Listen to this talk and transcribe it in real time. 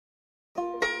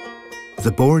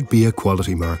the Board BIA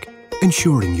quality mark,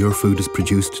 ensuring your food is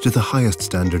produced to the highest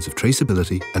standards of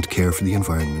traceability and care for the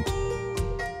environment.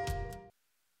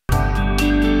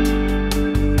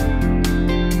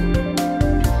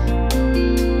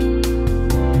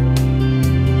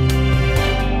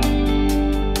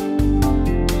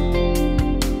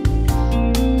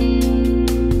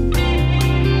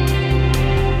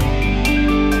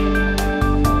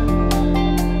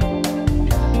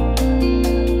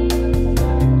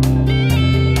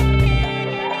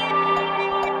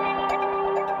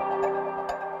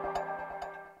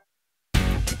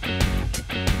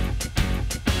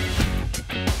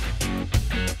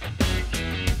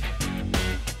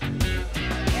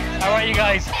 How are you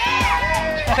guys?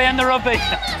 Playing the rugby?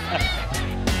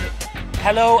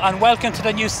 Hello and welcome to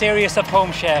the new series of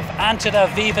Home Chef and to the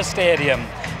Aviva Stadium,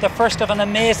 the first of an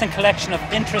amazing collection of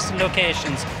interesting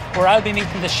locations where I'll be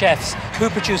meeting the chefs who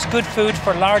produce good food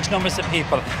for large numbers of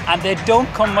people, and they don't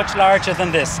come much larger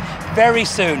than this. Very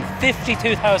soon,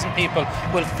 52,000 people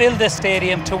will fill this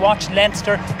stadium to watch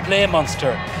Leinster play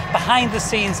Munster. Behind the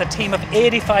scenes, a team of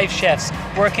 85 chefs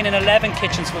working in 11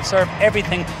 kitchens will serve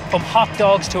everything from hot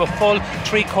dogs to a full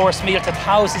 3-course meal to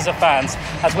thousands of fans,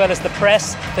 as well as the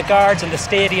press, the guards and the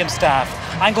stadium staff.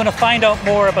 I'm going to find out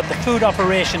more about the food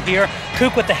operation here,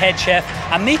 cook with the head chef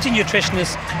and meet a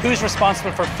nutritionist who's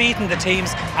responsible for feeding the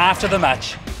teams after the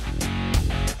match.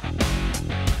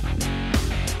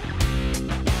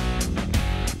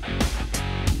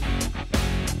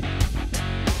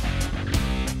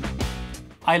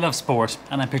 I love sport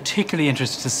and I'm particularly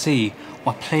interested to see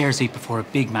what players eat before a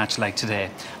big match like today.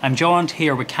 I'm joined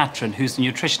here with Catherine, who's the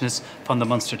nutritionist from the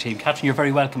Munster team. Catherine, you're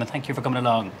very welcome and thank you for coming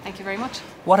along. Thank you very much.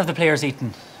 What have the players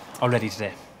eaten already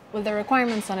today? Well, the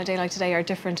requirements on a day like today are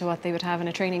different to what they would have in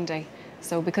a training day.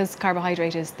 So because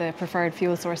carbohydrate is the preferred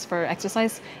fuel source for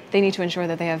exercise, they need to ensure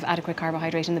that they have adequate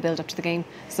carbohydrate in the build-up to the game.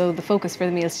 So the focus for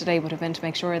the meals today would have been to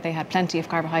make sure they had plenty of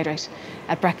carbohydrate.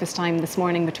 At breakfast time this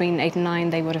morning between 8 and 9,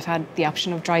 they would have had the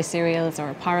option of dry cereals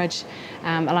or porridge,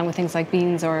 along with things like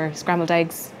beans or scrambled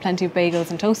eggs, plenty of bagels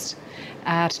and toast.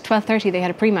 At 12:30 they had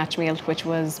a pre-match meal, which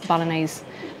was bolognese,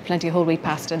 plenty of whole wheat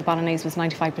pasta. The bolognese was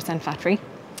 95% fat-free,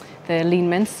 the lean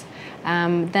mince.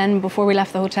 Then before we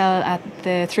left the hotel at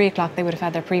the 3 o'clock they would have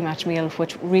had their pre-match meal,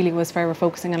 which really was where we're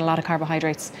focusing on a lot of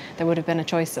carbohydrates. There would have been a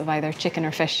choice of either chicken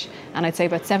or fish, and I'd say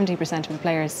about 70% of the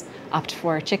players opt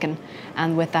for chicken,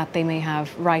 and with that they may have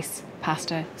rice,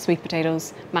 pasta, sweet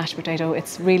potatoes, mashed potato.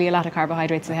 It's really a lot of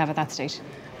carbohydrates they have at that stage.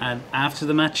 And after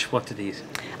the match, what did they eat?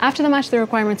 After the match the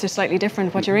requirements are slightly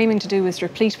different. What you're aiming to do is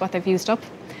replete what they've used up.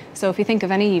 So if you think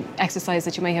of any exercise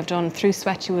that you may have done, through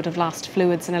sweat you would have lost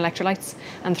fluids and electrolytes,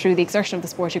 and through the exertion of the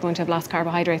sport you're going to have lost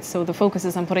carbohydrates. So the focus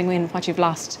is on putting in what you've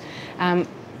lost.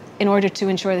 In order to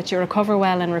ensure that you recover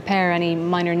well and repair any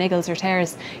minor niggles or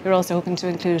tears, you're also hoping to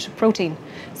include protein.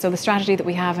 So the strategy that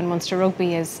we have in Munster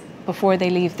Rugby is before they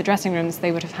leave the dressing rooms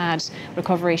they would have had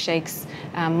recovery shakes,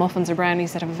 muffins or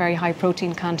brownies that have a very high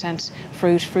protein content,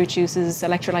 fruit juices,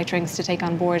 electrolyte drinks to take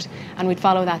on board, and we'd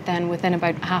follow that then within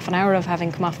about half an hour of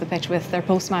having come off the pitch with their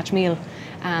post-match meal,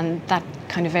 and that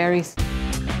kind of varies. The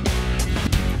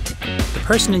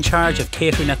person in charge of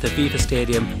catering at the Aviva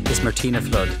Stadium is Martina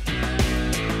Flood,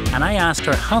 and I asked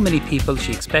her how many people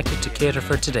she expected to cater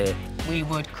for today. We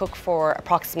would cook for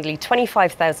approximately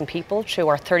 25,000 people through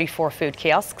our 34 food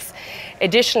kiosks.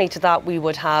 Additionally to that, we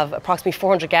would have approximately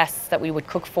 400 guests that we would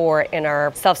cook for in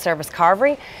our self-service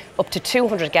carvery, up to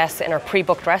 200 guests in our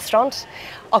pre-booked restaurant.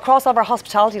 Across all of our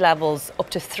hospitality levels, up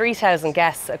to 3,000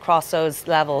 guests across those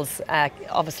levels,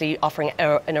 obviously offering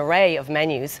an array of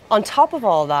menus. On top of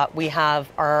all that, we have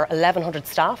our 1,100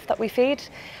 staff that we feed,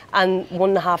 and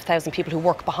 1,500 people who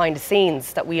work behind the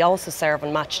scenes that we also serve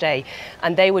on match day.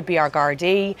 And they would be our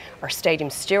Gardaí, our stadium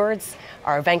stewards,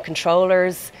 our event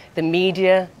controllers, the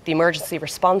media, the emergency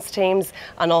response teams,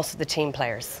 and also the team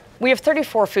players. We have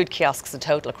 34 food kiosks in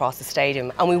total across the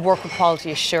stadium, and we work with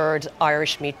quality assured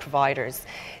Irish meat providers.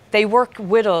 They work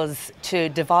with us to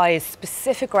devise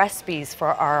specific recipes for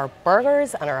our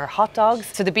burgers and our hot dogs.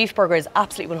 So the beef burger is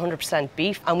absolutely 100%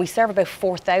 beef, and we serve about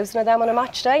 4,000 of them on a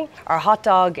match day. Our hot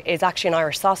dog is actually an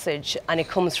Irish sausage, and it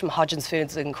comes from Hodgins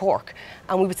Foods in Cork.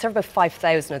 And we would serve about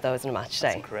 5,000 of those on a match day.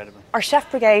 That's incredible. Our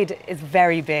chef brigade is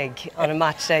very big on a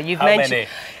match day. You've mentioned many?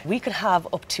 We could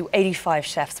have up to 85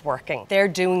 chefs working. They're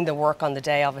doing the work on the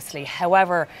day, obviously.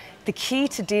 However, the key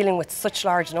to dealing with such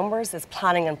large numbers is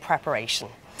planning and preparation.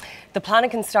 The planning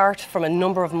can start from a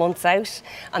number of months out,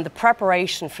 and the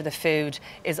preparation for the food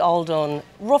is all done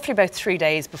roughly about 3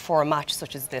 days before a match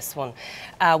such as this one.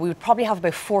 We would probably have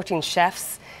about 14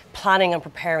 chefs planning and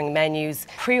preparing menus.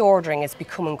 Pre-ordering is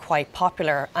becoming quite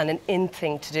popular and an in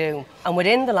thing to do. And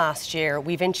within the last year,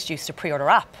 we've introduced a pre-order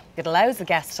app. It allows the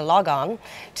guests to log on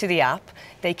to the app.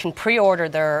 They can pre-order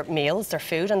their meals, their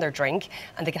food and their drink,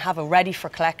 and they can have it ready for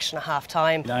collection at half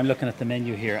time. I'm looking at the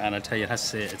menu here, and I'll tell you,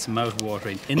 it's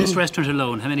mouth-watering. In this restaurant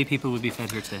alone, how many people would be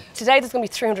fed here today? Today there's going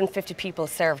to be 350 people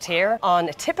served here. On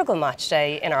a typical match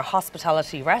day in our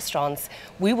hospitality restaurants,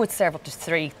 we would serve up to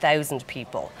 3,000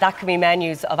 people. That could be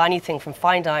menus of anything from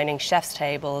fine dining, chef's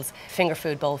tables, finger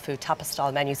food, bowl food, tapas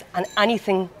style menus, and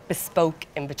anything bespoke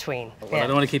in between. Well, I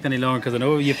don't want to keep any longer because I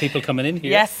know you have people coming in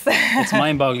here. Yes. It's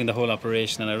mind-boggling, the whole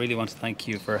operation, and I really want to thank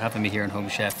you for having me here in Home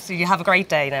Chef. So you have a great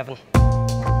day, Neven.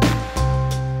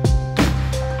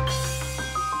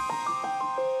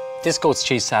 This goat's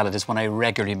cheese salad is one I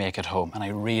regularly make at home, and I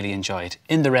really enjoy it.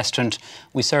 In the restaurant,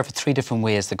 we serve it 3 different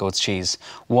ways, the goat's cheese.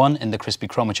 One in the crispy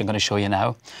crumb, which I'm going to show you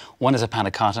now. One is a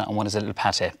panna cotta and one is a little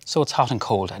pate. So it's hot and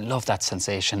cold. I love that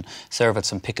sensation. Serve with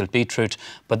some pickled beetroot.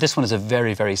 But this one is a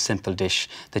very, very simple dish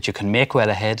that you can make well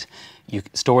ahead. You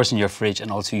store it in your fridge,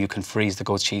 and also you can freeze the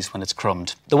goat's cheese when it's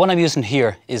crumbed. The one I'm using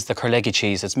here is the Corleggy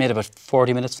cheese. It's made about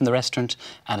 40 minutes from the restaurant,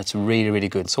 and it's really, really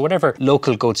good. So whatever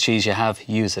local goat's cheese you have,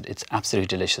 use it. It's absolutely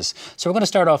delicious. So we're going to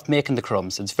start off making the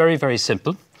crumbs. It's very, very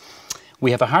simple.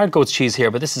 We have a hard goat's cheese here,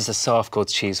 but this is a soft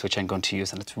goat's cheese which I'm going to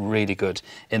use, and it's really good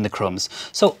in the crumbs.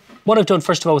 So what I've done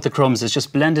first of all with the crumbs is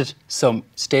just blended some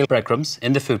stale breadcrumbs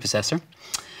in the food processor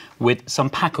with some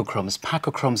Paco crumbs.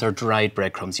 Paco crumbs are dried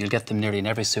breadcrumbs. You'll get them nearly in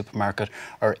every supermarket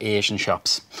or Asian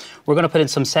shops. We're going to put in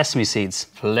some sesame seeds,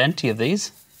 plenty of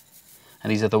these.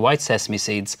 And these are the white sesame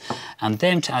seeds. And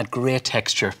then to add great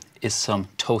texture is some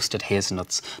toasted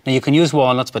hazelnuts. Now you can use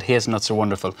walnuts, but hazelnuts are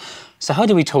wonderful. So how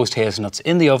do we toast hazelnuts?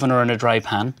 In the oven or in a dry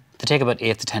pan. They take about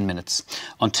 8 to 10 minutes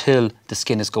until the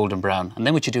skin is golden brown. And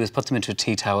then what you do is put them into a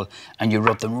tea towel and you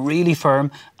rub them really firm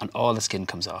and all the skin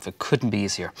comes off. It couldn't be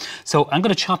easier. So I'm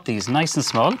going to chop these nice and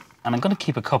small, and I'm going to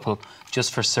keep a couple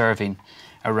just for serving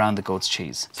around the goat's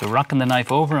cheese. So rocking the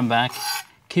knife over and back,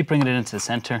 keep bringing it into the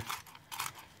centre.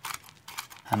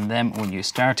 And then when you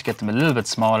start to get them a little bit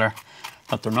smaller,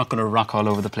 but they're not going to rock all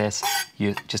over the place,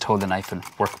 you just hold the knife and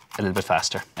work a little bit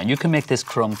faster. And you can make this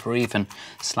crumb for even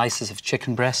slices of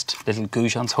chicken breast, little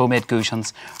goujons, homemade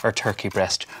goujons, or turkey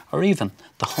breast, or even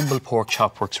the humble pork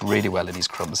chop works really well in these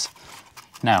crumbs.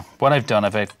 Now, what I've done,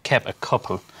 I've kept a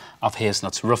couple of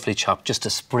hazelnuts roughly chopped just to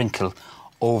sprinkle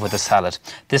over the salad.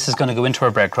 This is going to go into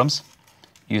our breadcrumbs,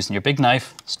 using your big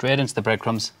knife straight into the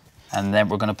breadcrumbs. And then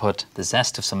we're going to put the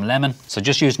zest of some lemon. So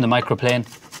just using the microplane,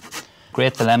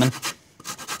 grate the lemon.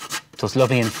 So it's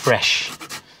lovely and fresh,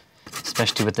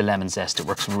 especially with the lemon zest. It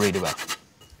works really well.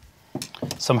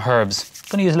 Some herbs. I'm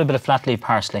going to use a little bit of flat leaf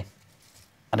parsley.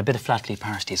 And a bit of flat leaf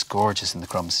parsley is gorgeous in the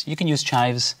crumbs. You can use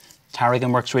chives,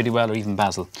 tarragon works really well, or even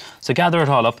basil. So gather it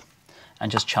all up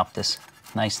and just chop this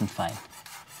nice and fine.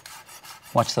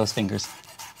 Watch those fingers.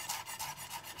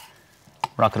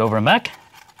 Rock it over and back.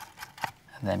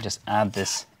 And then just add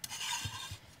this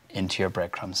into your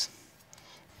breadcrumbs.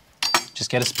 Just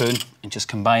get a spoon and just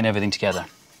combine everything together.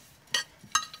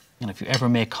 And if you ever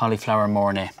make cauliflower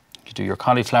mornay, you do your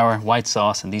cauliflower, white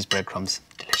sauce, and these breadcrumbs.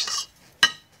 Delicious.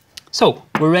 So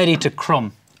we're ready to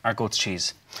crumb our goat's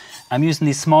cheese. I'm using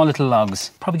these small little logs.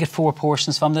 Probably get 4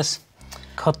 portions from this.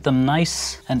 Cut them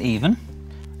nice and even.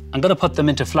 I'm going to put them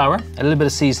into flour, a little bit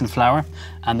of seasoned flour,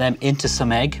 and then into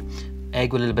some egg.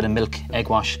 Egg with a little bit of milk, egg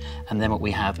wash, and then what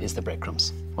we have is the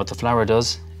breadcrumbs. What the flour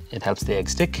does, it helps the egg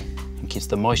stick and keeps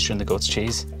the moisture in the goat's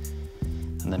cheese,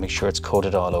 and then make sure it's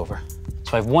coated all over.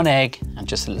 So I have 1 egg and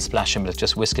just a little splash of milk,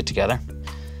 just whisk it together.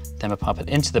 Then we pop it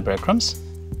into the breadcrumbs.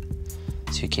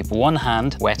 So you keep one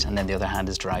hand wet and then the other hand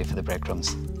is dry for the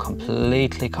breadcrumbs.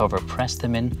 Completely cover, press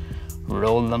them in,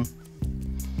 roll them.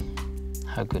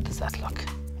 How good does that look?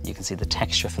 You can see the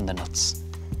texture from the nuts.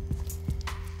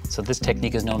 So this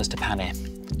technique is known as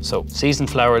panne. So seasoned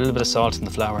flour, a little bit of salt in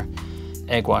the flour,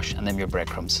 egg wash, and then your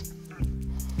breadcrumbs.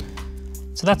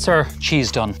 So that's our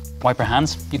cheese done. Wipe your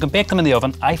hands. You can bake them in the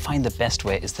oven. I find the best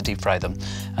way is to deep fry them.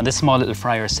 And this small little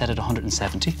fryer is set at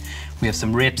 170. We have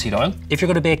some rapeseed oil. If you're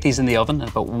going to bake these in the oven at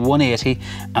about 180,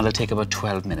 and they'll take about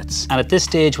 12 minutes. And at this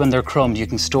stage, when they're crumbed, you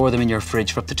can store them in your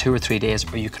fridge for up to 2 or 3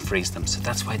 days, or you can freeze them. So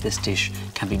that's why this dish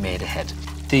can be made ahead.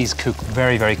 These cook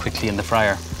very, very quickly in the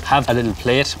fryer. Have a little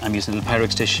plate. I'm using a little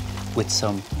Pyrex dish with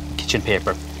some kitchen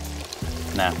paper.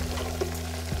 Now,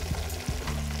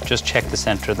 just check the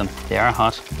center of them. They are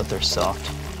hot, but they're soft.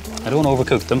 I don't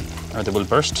overcook them or they will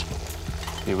burst.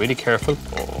 Be really careful.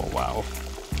 Oh, wow.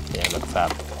 Yeah, look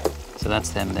fab. So that's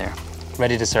them there.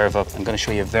 Ready to serve up. I'm going to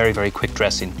show you a very, very quick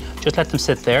dressing. Just let them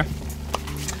sit there.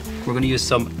 We're going to use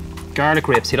some garlic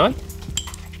rapeseed oil.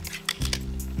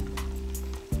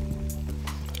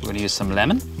 use some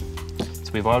lemon.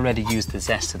 So we've already used the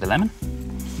zest of the lemon.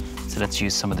 So let's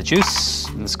use some of the juice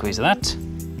and the squeeze of that.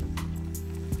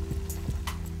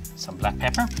 Some black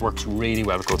pepper, works really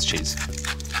well with goat's cheese.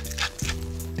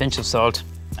 Pinch of salt,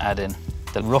 add in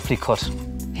the roughly cut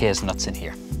hazelnuts in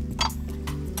here.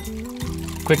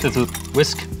 Quick little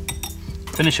whisk.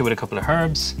 Finish it with a couple of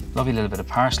herbs. Lovely little bit of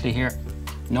parsley here.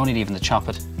 No need even to chop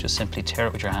it, just simply tear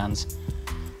it with your hands.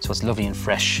 So it's lovely and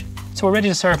fresh. So we're ready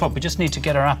to serve up. We just need to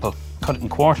get our apple, cut it in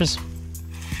quarters.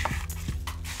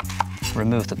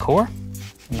 Remove the core.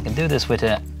 And you can do this with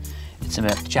it's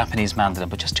a Japanese mandolin,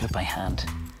 but just do it by hand.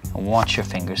 And watch your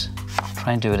fingers.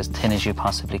 Try and do it as thin as you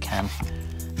possibly can.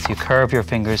 So you curve your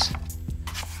fingers.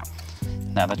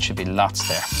 Now that should be lots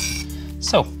there.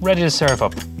 So, ready to serve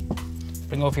up.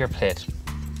 Bring over your plate.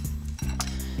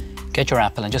 Get your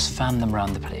apple and just fan them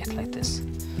around the plate like this.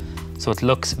 So it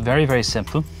looks very, very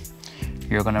simple.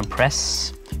 You're going to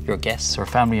impress your guests or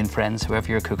family and friends,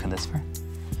 whoever you're cooking this for.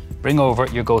 Bring over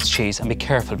your goat's cheese and be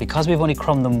careful, because we've only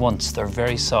crumbed them once, they're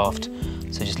very soft.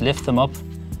 So just lift them up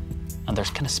and they're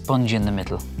kind of spongy in the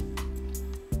middle.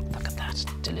 Look at that,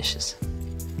 delicious.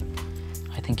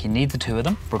 I think you need the two of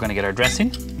them. We're going to get our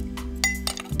dressing.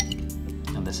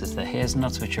 And this is the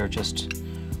hazelnuts, which are just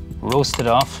roasted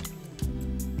off.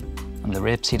 And the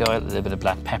rapeseed oil, a little bit of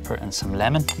black pepper and some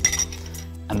lemon.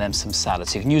 And then some salad.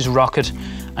 So you can use rocket.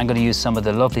 I'm going to use some of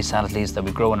the lovely salad leaves that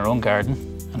we grow in our own garden.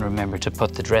 And remember to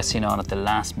put the dressing on at the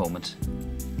last moment.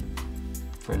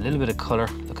 For a little bit of colour,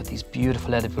 look at these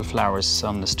beautiful edible flowers.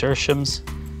 Some nasturtiums,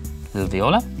 a little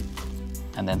viola,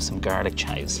 and then some garlic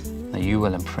chives. Now you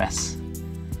will impress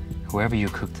whoever you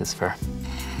cook this for.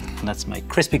 And that's my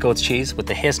crispy goat's cheese with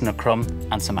the hazelnut crumb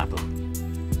and some apple.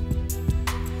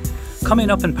 Coming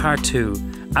up in part 2,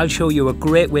 I'll show you a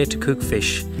great way to cook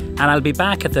fish, and I'll be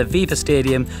back at the Aviva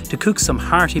Stadium to cook some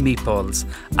hearty meatballs,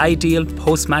 ideal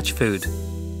post-match food.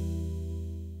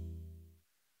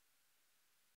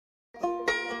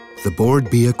 The Board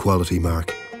Bia quality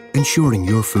mark, ensuring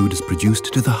your food is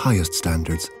produced to the highest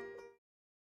standards.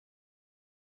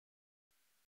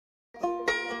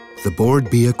 The Board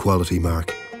Bia quality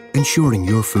mark, ensuring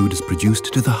your food is produced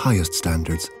to the highest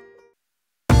standards.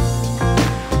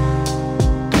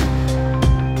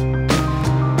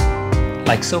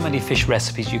 Like so many fish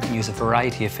recipes, you can use a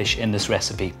variety of fish in this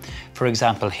recipe. For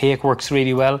example, hake works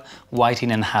really well,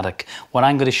 whiting and haddock. What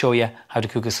I'm going to show you how to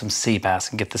cook is some sea bass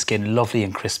and get the skin lovely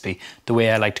and crispy, the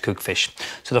way I like to cook fish.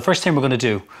 So the first thing we're going to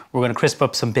do, we're going to crisp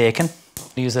up some bacon.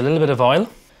 Use a little bit of oil.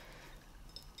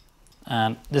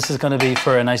 And this is going to be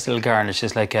for a nice little garnish.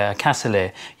 It's like a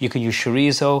cassoulet. You can use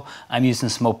chorizo. I'm using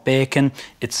smoked bacon.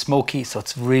 It's smoky, so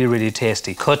it's really, really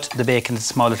tasty. Cut the bacon into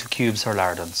small little cubes or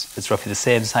lardons. It's roughly the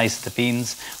same size as the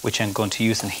beans, which I'm going to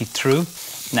use and heat through.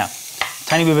 Now,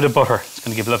 tiny wee bit of butter. It's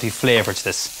going to give a lovely flavour to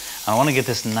this. And I want to get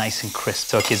this nice and crisp,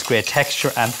 so it gives great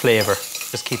texture and flavour.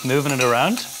 Just keep moving it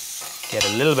around. Get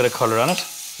a little bit of colour on it.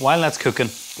 While that's cooking,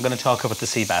 I'm going to talk about the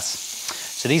sea bass.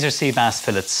 So these are sea bass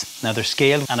fillets. Now they're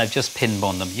scaled and I've just pin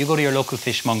boned them. You go to your local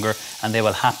fishmonger and they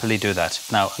will happily do that.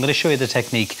 Now I'm going to show you the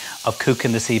technique of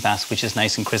cooking the sea bass, which is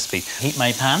nice and crispy. Heat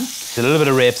my pan, a little bit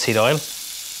of rapeseed oil.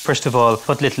 First of all,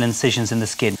 put little incisions in the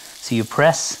skin. So you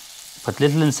press, put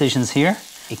little incisions here.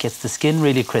 It gets the skin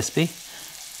really crispy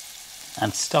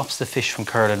and stops the fish from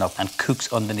curling up and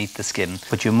cooks underneath the skin.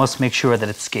 But you must make sure that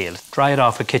it's scaled. Dry it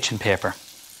off with kitchen paper.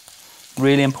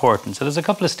 Really important. So there's a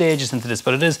couple of stages into this,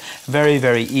 but it is very,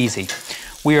 very easy.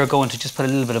 We are going to just put a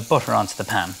little bit of butter onto the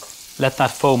pan. Let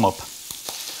that foam up.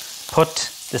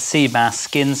 Put the sea bass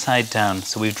skin side down.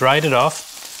 So we've dried it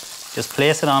off. Just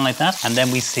place it on like that, and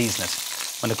then we season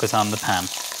it when it goes on the pan.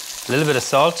 A little bit of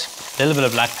salt, a little bit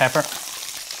of black pepper,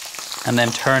 and then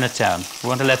turn it down. We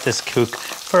want to let this cook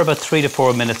for about 3 to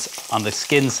 4 minutes on the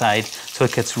skin side so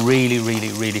it gets really,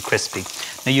 really, really crispy.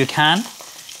 Now you can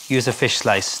use a fish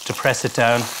slice to press it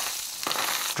down,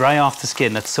 dry off the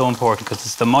skin. That's so important because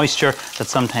it's the moisture that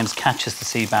sometimes catches the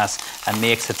sea bass and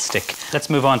makes it stick. Let's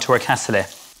move on to our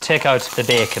cassoulet. Take out the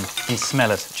bacon and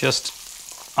smell it just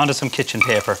onto some kitchen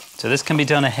paper. So this can be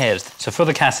done ahead. So for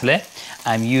the cassoulet,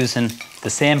 I'm using the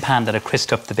same pan that I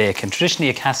crisped up the bacon. Traditionally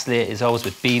a cassoulet is always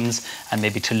with beans and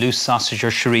maybe Toulouse sausage or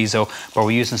chorizo, but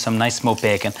we're using some nice smoked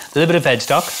bacon. A little bit of veg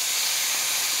stock.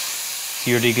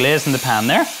 So you're deglazing the pan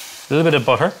there. A little bit of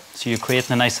butter, so you're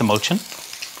creating a nice emulsion.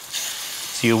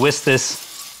 So you whisk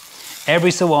this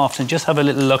every so often, just have a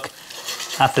little look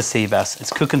at the sea bass.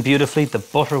 It's cooking beautifully. The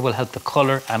butter will help the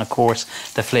colour and of course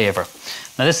the flavour.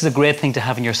 Now this is a great thing to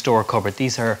have in your store cupboard.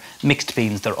 These are mixed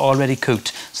beans, they're already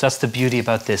cooked. So that's the beauty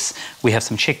about this. We have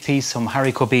some chickpeas, some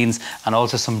haricot beans and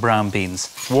also some brown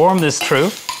beans. Warm this through.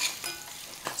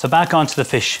 So back onto the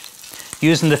fish.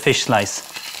 Using the fish slice,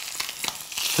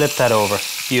 flip that over,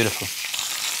 beautiful.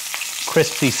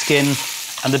 Crispy skin,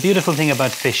 and the beautiful thing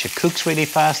about fish, it cooks really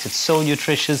fast, it's so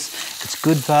nutritious, it's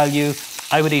good value.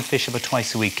 I would eat fish about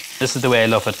twice a week. This is the way I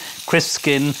love it. Crisp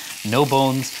skin, no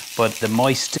bones, but the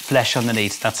moist flesh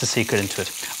underneath, that's the secret into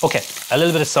it. Okay, a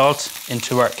little bit of salt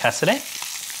into our cassoulet,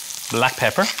 black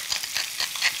pepper.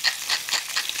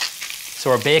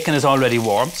 So our bacon is already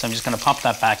warm, so I'm just going to pop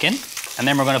that back in. And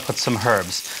then we're going to put some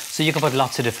herbs. So you can put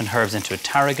lots of different herbs into it.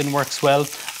 Tarragon works well.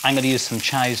 I'm going to use some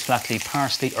chives, flat leaf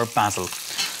parsley or basil.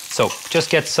 So just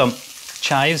get some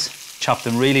chives, chop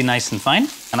them really nice and fine.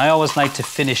 And I always like to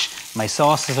finish my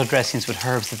sauces or dressings with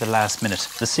herbs at the last minute.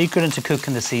 The secret into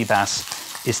cooking the sea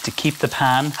bass is to keep the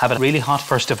pan, have it really hot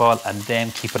first of all, and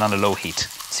then keep it on a low heat.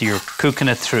 So you're cooking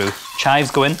it through.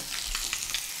 Chives go in,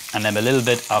 and then a little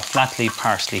bit of flat leaf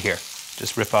parsley here.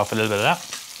 Just rip off a little bit of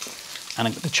that. And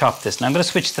I'm going to chop this. Now I'm going to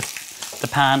switch the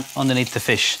pan underneath the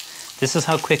fish. This is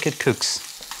how quick it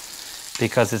cooks,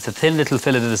 because it's a thin little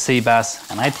fillet of the sea bass,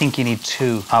 and I think you need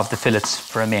 2 of the fillets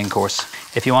for a main course.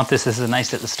 If you want this as a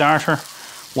nice little starter,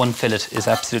 1 fillet is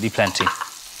absolutely plenty.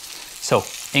 So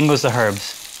in goes the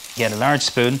herbs. Get a large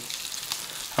spoon,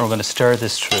 and we're going to stir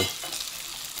this through.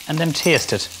 And then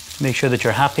taste it. Make sure that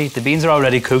you're happy. The beans are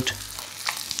already cooked.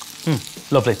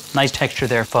 Lovely, nice texture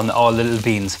there from all the little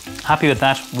beans. Happy with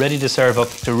that, ready to serve up.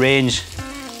 To arrange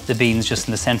the beans just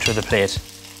in the centre of the plate.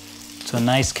 So a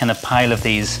nice kind of pile of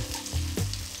these.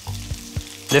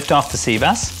 Lift off the sea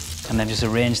bass and then just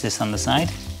arrange this on the side.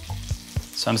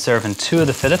 So I'm serving 2 of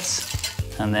the fillets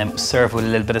and then serve with a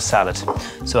little bit of salad.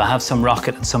 So I have some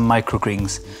rocket and some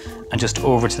microgreens, and just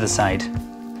over to the side,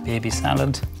 baby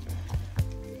salad.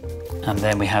 And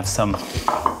then we have some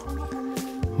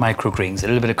microgreens. A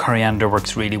little bit of coriander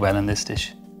works really well in this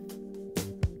dish.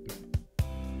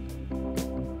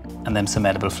 And then some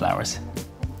edible flowers.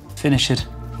 Finish it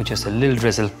with just a little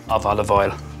drizzle of olive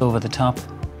oil over the top.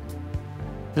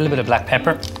 A little bit of black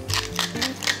pepper.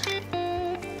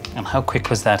 And how quick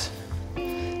was that?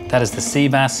 That is the sea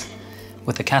bass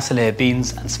with the cassoulet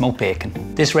beans and smoked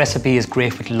bacon. This recipe is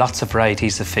great with lots of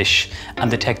varieties of fish, and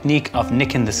the technique of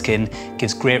nicking the skin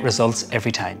gives great results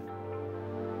every time.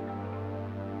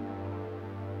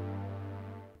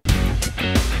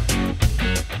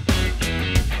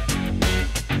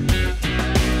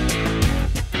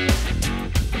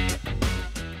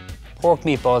 Pork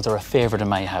meatballs are a favourite in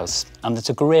my house, and it's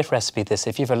a great recipe this.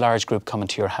 If you have a large group coming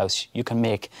to your house, you can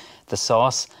make the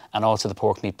sauce and also the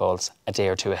pork meatballs a day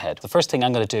or 2 ahead. The first thing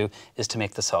I'm going to do is to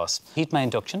make the sauce. Heat my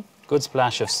induction, good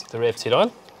splash of the rapeseed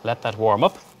oil, let that warm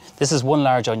up. This is 1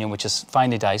 large onion which is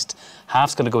finely diced.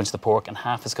 Half's going to go into the pork and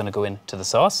half is going to go into the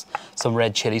sauce. Some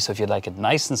red chilli, so if you like it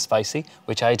nice and spicy,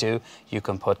 which I do, you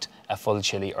can put a full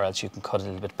chilli, or else you can cut it a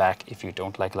little bit back if you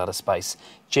don't like a lot of spice.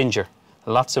 Ginger.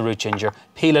 Lots of root ginger.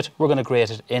 Peel it, we're going to grate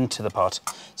it into the pot.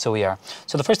 So we are.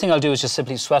 So the first thing I'll do is just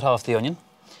simply sweat off the onion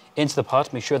into the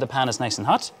pot. Make sure the pan is nice and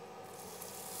hot.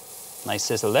 Nice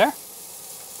sizzle there.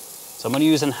 So I'm only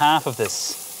using half of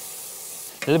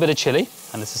this. A little bit of chilli,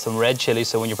 and this is some red chilli,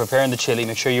 so when you're preparing the chilli,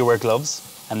 make sure you wear gloves,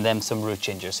 and then some root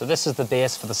ginger. So this is the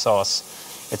base for the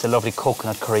sauce. It's a lovely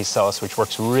coconut curry sauce, which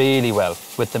works really well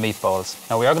with the meatballs.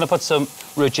 Now we are going to put some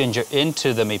root ginger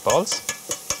into the meatballs.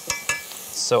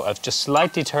 So I've just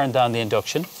slightly turned down the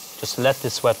induction, just let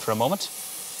this sweat for a moment.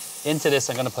 Into this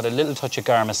I'm going to put a little touch of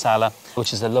garam masala,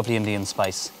 which is a lovely Indian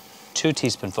spice. 2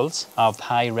 teaspoonfuls of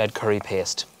high red curry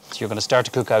paste. So you're going to start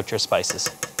to cook out your spices.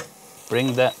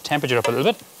 Bring the temperature up a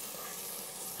little bit.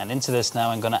 And into this now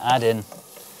I'm going to add in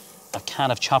a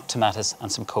can of chopped tomatoes and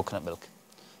some coconut milk.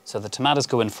 So the tomatoes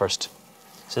go in first.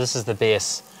 So this is the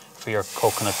base for your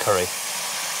coconut curry.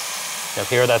 You'll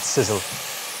hear that sizzle.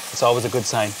 It's always a good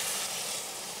sign.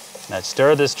 Now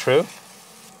stir this through,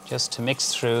 just to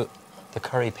mix through the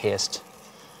curry paste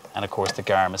and of course the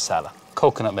garam masala.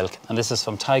 Coconut milk, and this is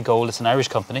from Thai Gold, it's an Irish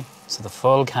company. So the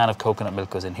full can of coconut milk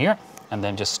goes in here, and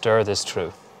then just stir this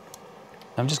through.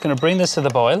 I'm just going to bring this to the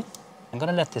boil. I'm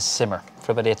going to let this simmer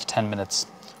for about 8 to 10 minutes.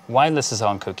 While this is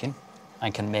on cooking, I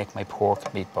can make my pork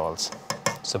meatballs.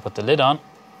 So put the lid on,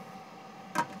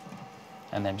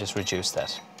 and then just reduce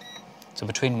that. So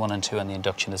between 1 and 2 and the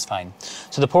induction is fine.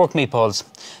 So the pork meatballs,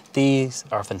 these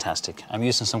are fantastic. I'm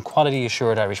using some quality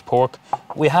assured Irish pork.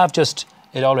 We have just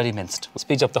it already minced. It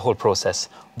speeds up the whole process.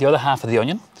 The other half of the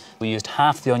onion, we used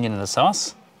half the onion in the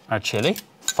sauce, our chilli,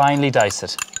 finely dice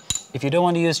it. If you don't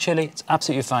want to use chilli, it's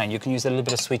absolutely fine. You can use a little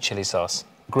bit of sweet chilli sauce.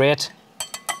 Grate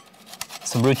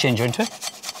some root ginger into it.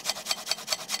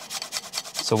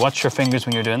 So watch your fingers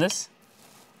when you're doing this.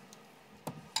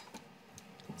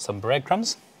 Some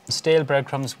breadcrumbs. Stale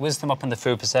breadcrumbs, whiz them up in the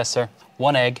food processor.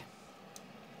 1 egg.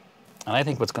 And I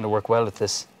think what's going to work well with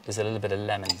this is a little bit of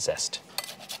lemon zest.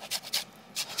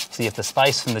 So you have the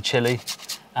spice from the chili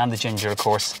and the ginger, of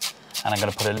course, and I'm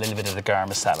going to put a little bit of the garam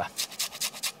masala.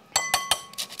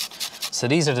 So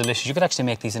these are delicious. You could actually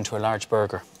make these into a large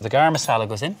burger. The garam masala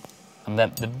goes in, and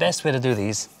then the best way to do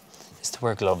these is to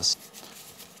wear gloves.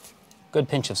 Good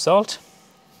pinch of salt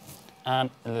and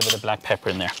a little bit of black pepper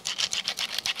in there.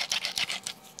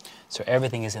 So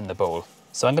everything is in the bowl.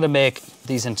 So I'm going to make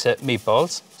these into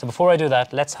meatballs. So before I do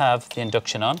that, let's have the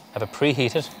induction on. Have it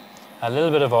preheated, a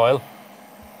little bit of oil.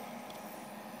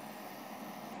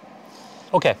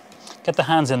 Okay, get the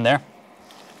hands in there.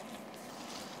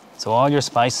 So all your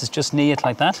spices, just knee it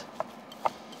like that.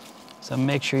 So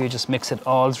make sure you just mix it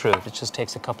all through. It just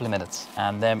takes a couple of minutes.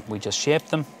 And then we just shape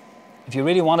them. If you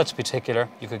really want it to be particular,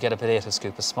 you could get a potato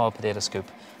scoop, a small potato scoop.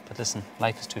 But listen,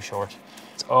 life is too short.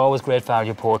 It's always great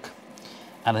value pork.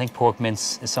 And I think pork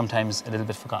mince is sometimes a little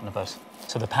bit forgotten about.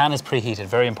 So the pan is preheated,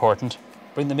 very important.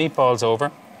 Bring the meatballs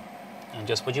over. And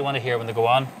just what you want to hear when they go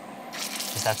on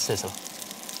is that sizzle.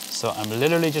 So I'm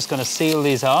literally just going to seal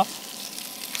these off.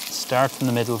 Start from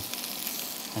the middle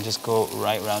and just go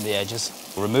right around the edges.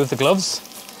 Remove the gloves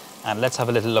and let's have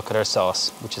a little look at our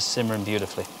sauce, which is simmering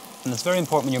beautifully. And it's very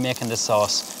important when you're making this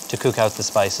sauce to cook out the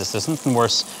spices. There's nothing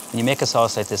worse when you make a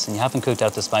sauce like this and you haven't cooked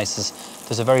out the spices.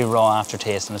 There's a very raw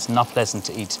aftertaste and it's not pleasant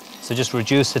to eat. So just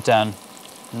reduce it down.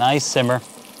 Nice simmer.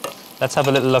 Let's have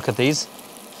a little look at these.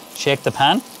 Shake the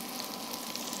pan.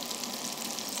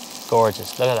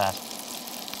 Gorgeous, look at that.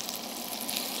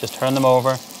 Just turn them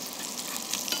over.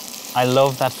 I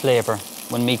love that flavour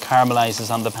when meat caramelizes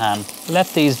on the pan. Let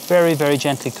these very, very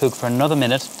gently cook for another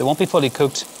minute. They won't be fully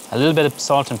cooked. A little bit of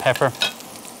salt and pepper.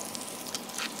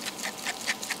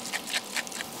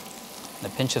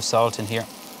 And a pinch of salt in here.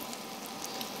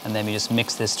 And then we just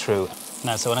mix this through.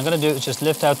 Now, so what I'm going to do is just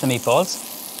lift out the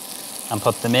meatballs and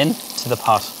put them into the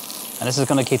pot. And this is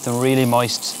going to keep them really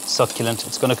moist, succulent.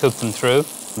 It's going to cook them through.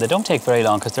 They don't take very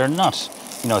long because they're not,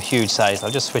 you know, huge size.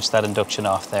 I'll just switch that induction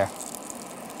off there.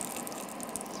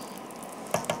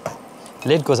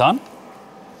 Lid goes on.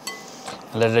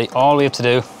 Literally all we have to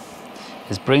do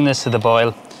is bring this to the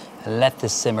boil and let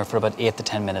this simmer for about 8 to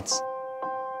 10 minutes.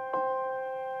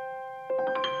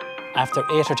 After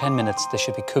 8 or 10 minutes, they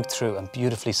should be cooked through and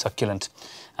beautifully succulent.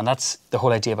 And that's the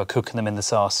whole idea about cooking them in the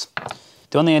sauce.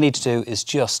 The only thing I need to do is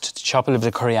just chop a little bit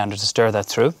of coriander to stir that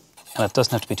through. And it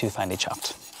doesn't have to be too finely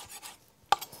chopped.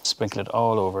 Sprinkle it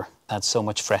all over. Add so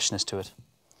much freshness to it.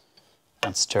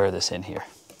 And stir this in here.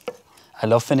 I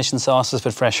love finishing sauces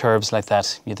with fresh herbs like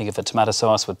that. You think of a tomato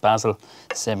sauce with basil,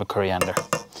 same with coriander.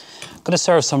 I'm going to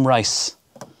serve some rice,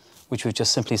 which we've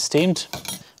just simply steamed,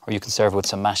 or you can serve it with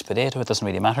some mashed potato, it doesn't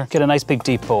really matter. Get a nice big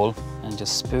deep bowl and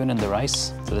just spoon in the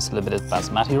rice. So this is a little bit of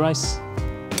basmati rice.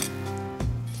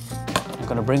 I'm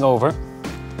going to bring over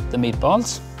the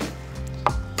meatballs.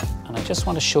 And I just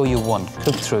want to show you one,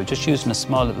 cooked through, just using a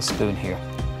small little spoon here.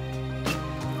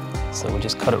 So we'll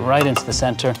just cut it right into the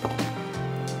centre.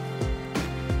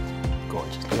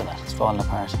 Look at that, it's falling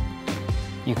apart.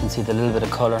 You can see the little bit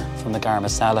of colour from the garam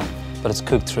masala, but it's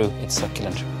cooked through, it's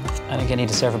succulent. I think I need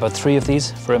to serve about 3 of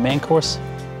these for a main course.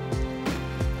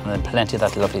 And then plenty of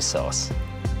that lovely sauce.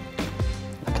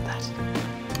 Look at that.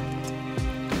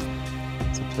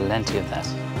 So plenty of that.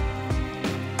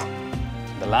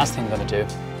 The last thing I'm going to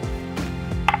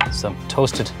do, some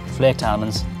toasted flaked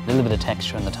almonds, a little bit of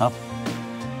texture on the top,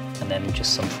 and then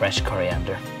just some fresh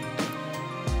coriander.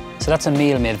 So that's a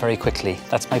meal made very quickly.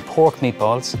 That's my pork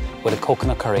meatballs with a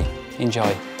coconut curry.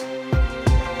 Enjoy.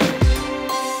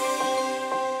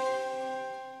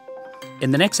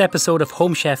 In the next episode of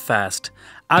Home Chef Fast,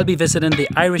 I'll be visiting the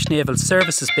Irish Naval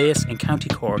Services Base in County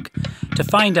Cork to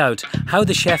find out how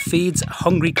the chef feeds a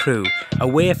hungry crew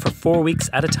away for 4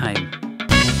 weeks at a time.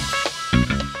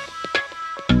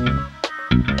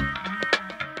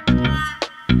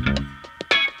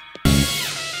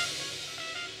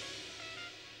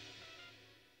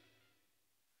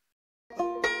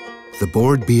 The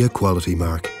Board BIA quality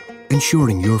mark,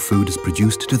 ensuring your food is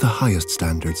produced to the highest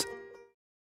standards.